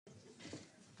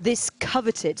This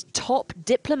coveted top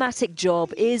diplomatic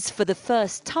job is, for the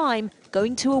first time,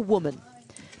 going to a woman.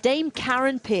 Dame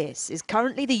Karen Pierce is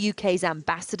currently the UK's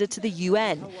ambassador to the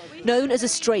UN. Known as a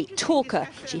straight talker,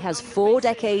 she has 4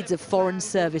 decades of foreign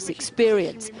service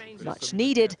experience, much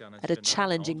needed at a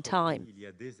challenging time.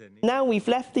 Now we've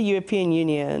left the European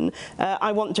Union,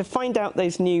 I want to find out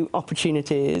those new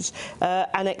opportunities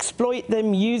and exploit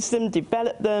them, use them,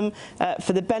 develop them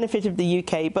for the benefit of the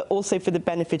UK, but also for the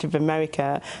benefit of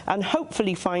America, and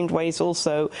hopefully find ways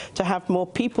also to have more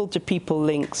people-to-people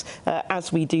links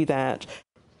as we do that.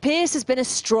 Pierce has been a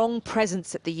strong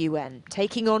presence at the UN,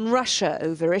 taking on Russia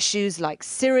over issues like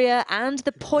Syria and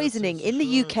the poisoning in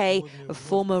the UK of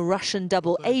former Russian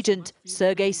double agent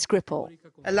Sergei Skripal.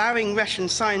 Allowing Russian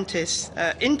scientists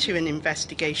into an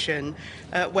investigation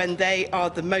when they are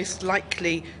the most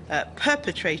likely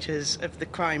perpetrators of the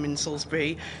crime in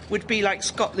Salisbury would be like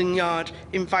Scotland Yard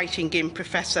inviting in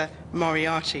Professor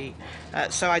Moriarty.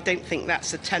 So I don't think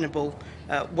that's a tenable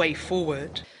way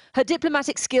forward. Her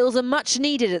diplomatic skills are much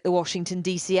needed at the Washington,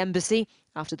 D.C. embassy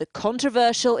after the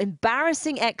controversial,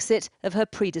 embarrassing exit of her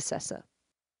predecessor.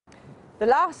 The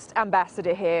last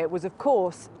ambassador here was, of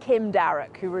course, Kim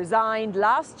Darroch, who resigned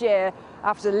last year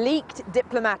after leaked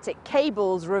diplomatic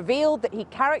cables revealed that he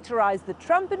characterized the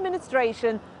Trump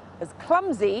administration as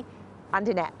clumsy and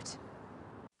inept.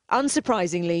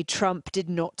 Unsurprisingly, Trump did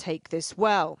not take this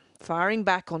well, firing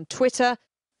back on Twitter.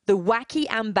 The wacky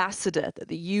ambassador that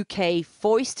the UK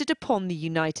foisted upon the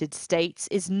United States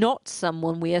is not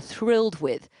someone we are thrilled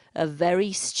with, a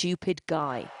very stupid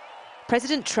guy.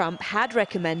 President Trump had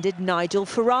recommended Nigel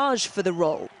Farage for the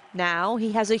role. Now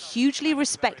he has a hugely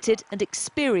respected and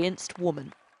experienced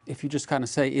woman. If you just kind of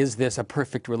say, is this a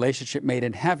perfect relationship made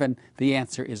in heaven, the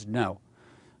answer is no.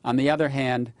 On the other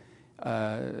hand,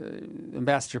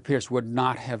 Ambassador Pierce would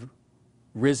not have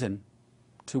risen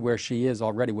to where she is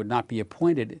already, would not be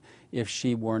appointed if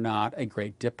she were not a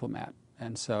great diplomat.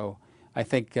 And so I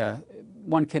think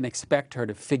one can expect her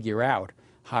to figure out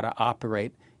how to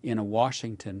operate in a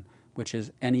Washington which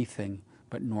is anything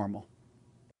but normal.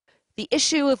 The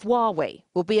issue of Huawei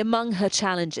will be among her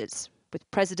challenges, with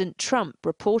President Trump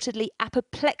reportedly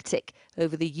apoplectic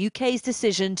over the UK's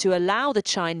decision to allow the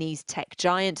Chinese tech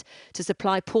giant to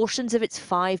supply portions of its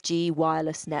 5G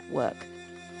wireless network.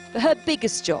 But her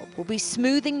biggest job will be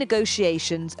smoothing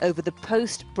negotiations over the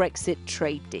post-Brexit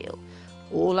trade deal,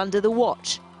 all under the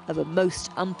watch of a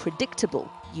most unpredictable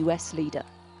US leader.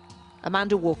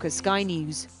 Amanda Walker, Sky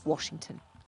News, Washington.